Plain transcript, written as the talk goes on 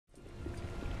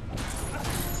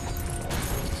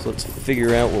So let's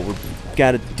figure out what we've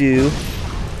got to do.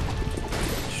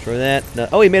 Destroy that. No.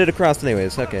 Oh, he made it across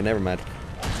anyways. Okay, never mind.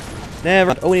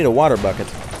 Never. Oh, we need a water bucket.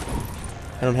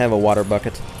 I don't have a water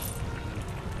bucket.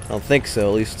 I don't think so,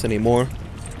 at least anymore.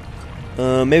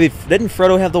 Maybe... Didn't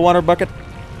Frodo have the water bucket?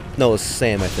 No, it was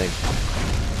Sam, I think.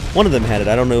 One of them had it.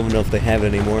 I don't even know if they have it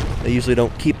anymore. They usually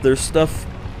don't keep their stuff.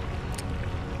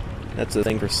 That's a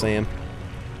thing for Sam.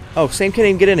 Oh, Sam can't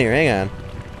even get in here. Hang on.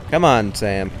 Come on,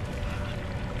 Sam.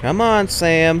 Come on,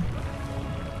 Sam.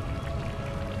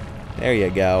 There you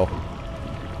go.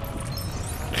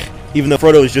 Even though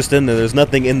Frodo is just in there, there's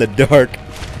nothing in the dark.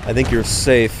 I think you're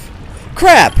safe.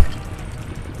 Crap!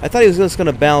 I thought he was just going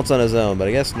to bounce on his own, but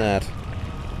I guess not.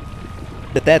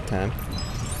 At that time.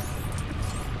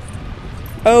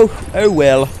 Oh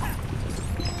well.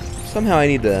 Somehow I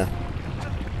need to...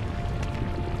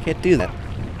 Can't do that.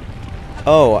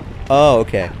 Oh,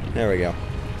 okay. There we go.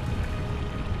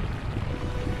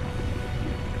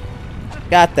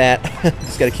 Got that.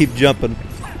 Just gotta keep jumping.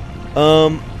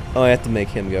 Oh, I have to make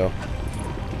him go.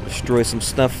 Destroy some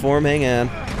stuff for him. Hang on.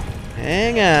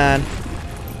 Hang on.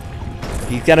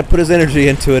 He's gotta put his energy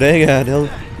into it. Hang on.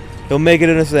 He'll make it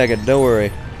in a second. Don't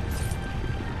worry.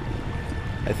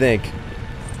 I think.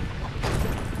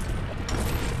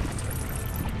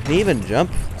 Can he even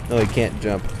jump? No, he can't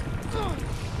jump.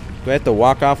 Do I have to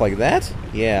walk off like that?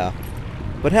 Yeah.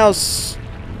 But how's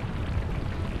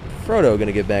Frodo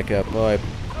gonna get back up? Oh, I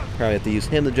probably have to use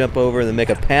him to jump over and then make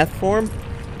a path for him?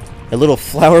 A little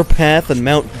flower path and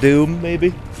Mount Doom,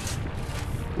 maybe?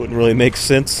 Wouldn't really make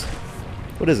sense.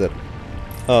 What is it?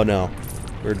 Oh no.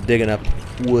 We're digging up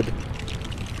wood.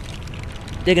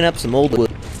 Digging up some old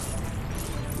wood.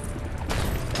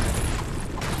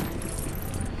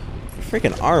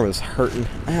 Freaking arm is hurting.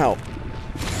 Ow.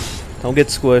 Don't get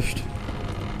squished.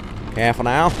 Careful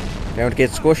now. Don't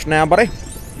get squished now, buddy.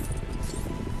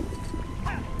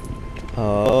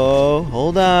 Oh,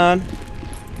 hold on.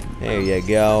 There you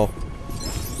go.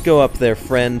 Go up there,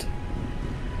 friend.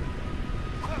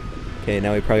 Okay,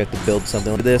 now we probably have to build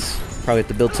something like this. Probably have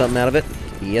to build something out of it.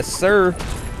 Yes, sir.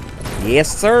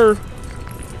 Yes, sir.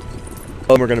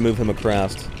 Oh, we're gonna move him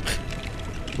across.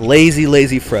 Lazy,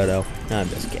 lazy Frodo. No, I'm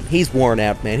just kidding. He's worn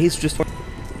out, man. He's just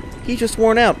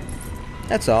worn out.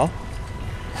 That's all.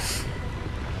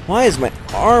 Why is my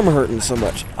arm hurting so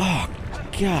much? Oh,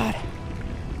 God.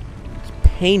 It's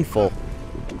painful.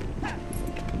 I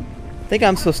think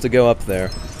I'm supposed to go up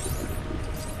there.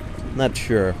 Not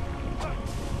sure.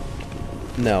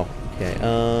 No. Okay,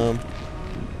 I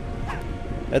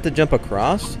have to jump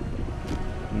across?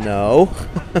 No.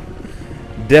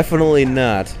 Definitely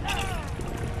not.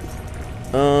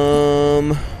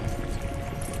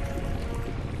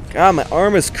 God, my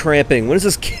arm is cramping. When is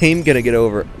this game gonna get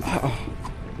over? Oh.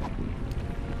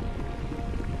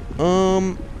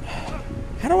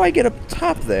 How do I get up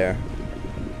top there?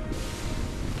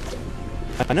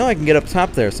 I know I can get up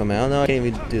top there somehow. No, I can't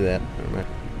even do that. Never mind.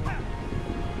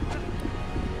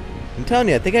 I'm telling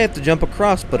you, I think I have to jump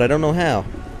across, but I don't know how.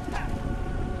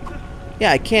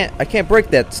 Yeah, I can't break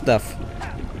that stuff.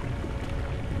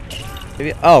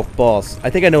 Maybe, oh, balls. I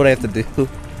think I know what I have to do.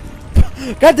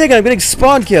 God dang it, I'm getting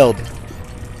spawn killed.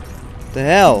 What the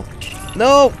hell?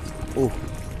 No! Ooh.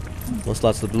 Almost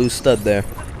lost the blue stud there.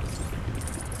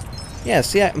 Yeah,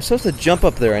 see, I'm supposed to jump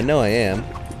up there. I know I am.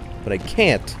 But I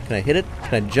can't. Can I hit it?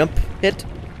 Can I jump hit?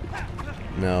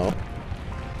 No.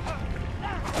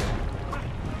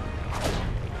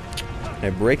 Can I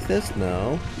break this?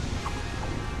 No.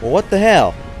 Well, what the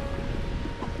hell?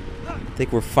 I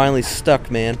think we're finally stuck,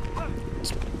 man.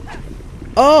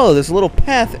 Oh, there's a little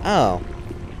path. Oh.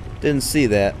 Didn't see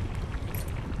that.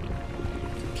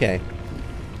 Okay.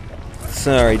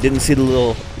 Sorry, didn't see the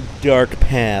little dark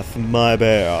path. My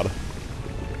bad.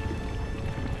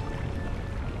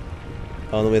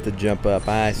 Oh, then we have to jump up.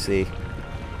 I see.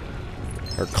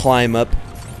 Or climb up.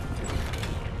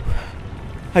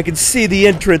 I can see the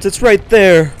entrance. It's right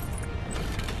there.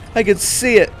 I can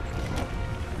see it.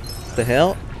 What the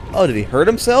hell? Oh, did he hurt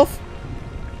himself?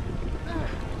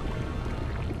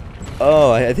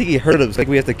 Oh, I think he hurt himself. Like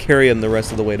we have to carry him the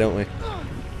rest of the way, don't we?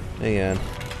 Hang on.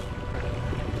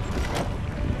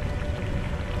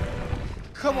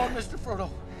 Come on, Mr. Frodo.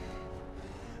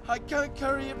 I can't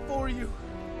carry it for you.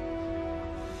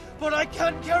 But I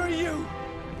can carry you.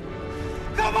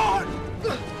 Come on!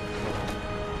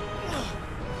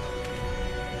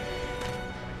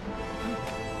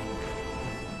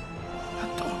 A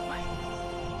doorway.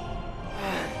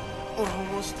 We're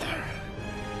almost there.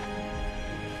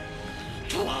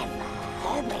 Clever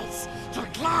hobbits to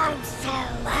climb so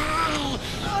high.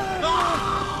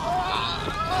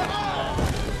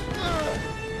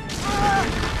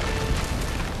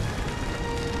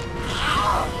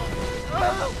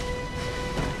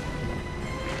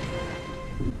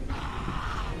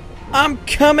 I'm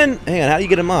coming! Hang on, how do you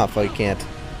get him off? Oh, you can't.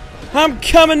 I'm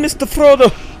coming, Mr.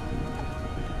 Frodo!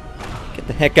 Get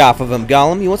the heck off of him,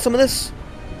 Gollum. You want some of this?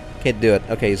 Can't do it.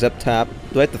 Okay, he's up top.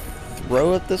 Do I have to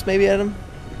throw this maybe at him?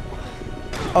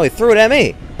 Oh, he threw it at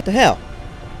me! What the hell?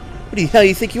 What the hell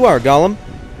you think you are, Gollum?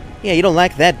 Yeah, you don't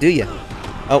like that, do you?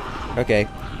 Oh, okay.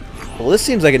 Well, this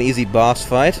seems like an easy boss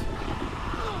fight.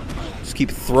 Just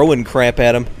keep throwing crap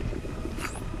at him.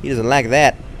 He doesn't like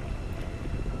that.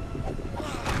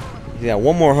 He's got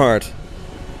one more heart.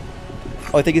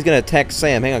 Oh, I think he's gonna attack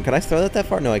Sam. Hang on, can I throw that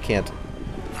far? No, I can't.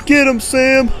 Get him,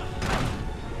 Sam!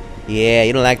 Yeah,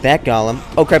 you don't like that, Gollum.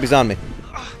 Oh crap, he's on me.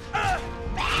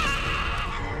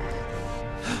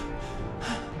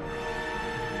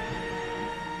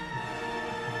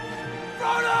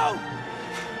 Frodo!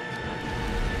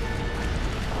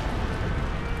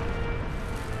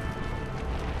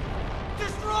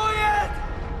 Destroy it!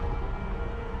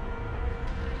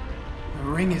 The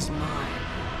ring is mine.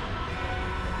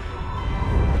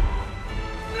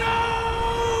 No!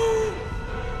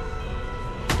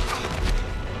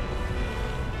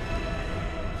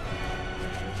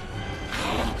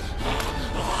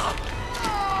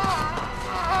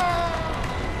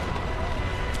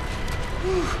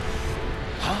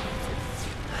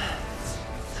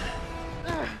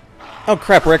 Oh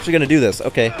crap, we're actually gonna do this.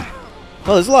 Okay.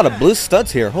 Oh, there's a lot of blue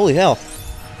studs here. Holy hell.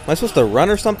 Am I supposed to run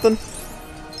or something?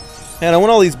 Man, I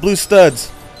want all these blue studs.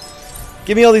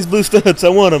 Give me all these blue studs. I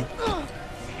want them.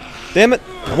 Damn it.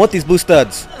 I want these blue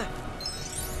studs.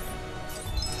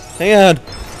 Hang on.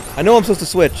 I know I'm supposed to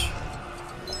switch.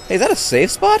 Hey, is that a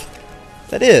safe spot?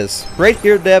 That is. Right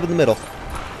here, dab in the middle.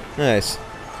 Nice.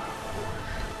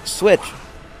 Switch.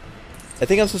 I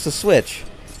think I'm supposed to switch.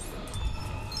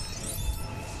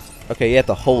 Okay, you have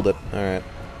to hold it. Alright.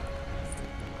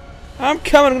 I'm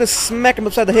coming. I'm gonna smack him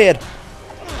upside the head.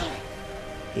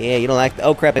 Yeah, you don't like that.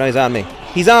 Oh crap, no, he's on me.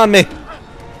 He's on me!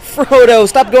 Frodo,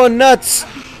 stop going nuts!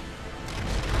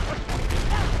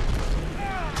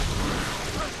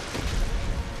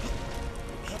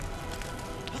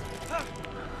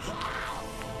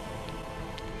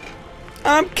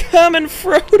 I'm coming,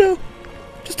 Frodo!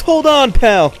 Just hold on,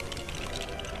 pal.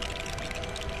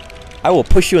 I will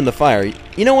push you in the fire.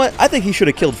 You know what? I think he should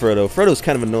have killed Frodo. Frodo's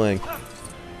kind of annoying.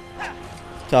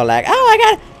 It's all like,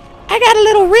 oh, I got a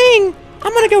little ring.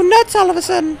 I'm gonna go nuts all of a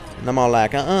sudden. And I'm all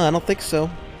like, I don't think so.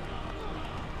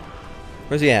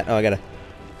 Where's he at? Oh, I gotta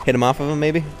hit him off of him,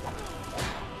 maybe?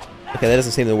 Okay, that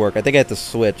doesn't seem to work. I think I have to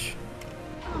switch.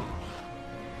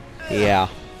 Yeah.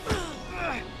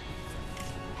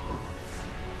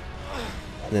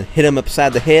 And then hit him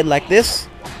upside the head like this.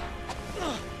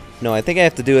 No, I think I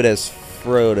have to do it as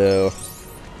Frodo.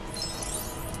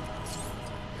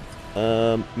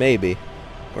 Maybe.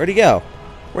 Where'd he go?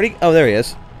 Oh, there he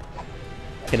is.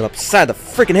 Hit him upside the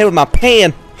freaking head with my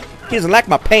pan. He doesn't like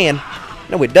my pan.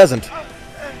 No, he doesn't.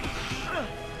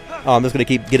 Oh, I'm just gonna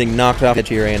keep getting knocked off at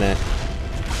you, ain't I?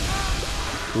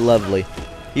 Lovely.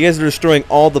 You guys are destroying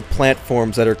all the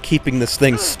platforms that are keeping this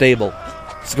thing stable.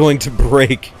 It's going to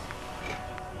break.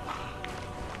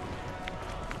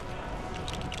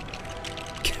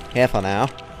 Careful now.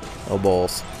 Oh,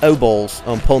 balls. Oh, balls.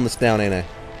 Oh, I'm pulling this down, ain't I?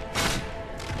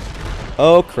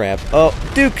 Oh, crap. Oh,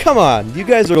 dude, come on. You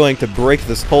guys are going to break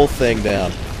this whole thing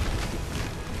down.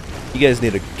 You guys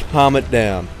need to calm it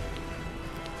down.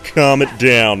 Calm it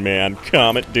down, man.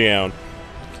 Calm it down.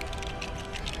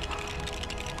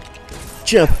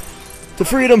 Jump to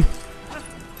freedom.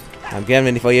 I'm getting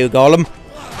ready for you, Gollum.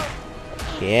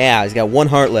 Yeah, he's got one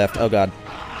heart left. Oh, God.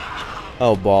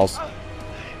 Oh, balls.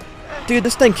 Dude,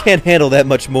 this thing can't handle that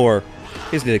much more.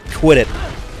 You just need to quit it.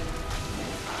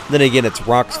 Then again, it's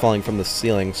rocks falling from the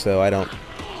ceiling, so I don't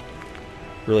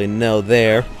really know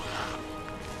there.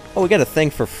 Oh, we got a thing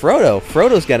for Frodo.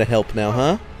 Frodo's got to help now,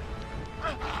 huh?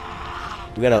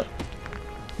 We gotta...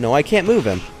 No, I can't move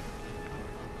him.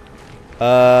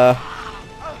 Oh,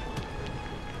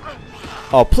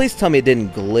 please tell me it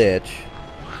didn't glitch.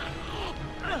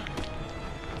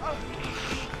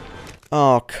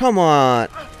 Oh, come on.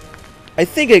 I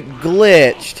think it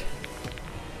glitched.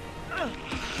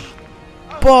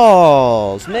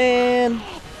 Balls, man.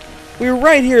 We were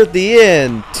right here at the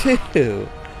end, too.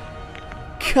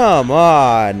 Come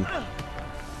on.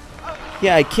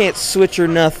 Yeah, I can't switch or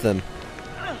nothing.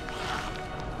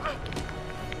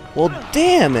 Well,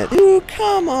 damn it. Dude,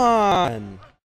 come on.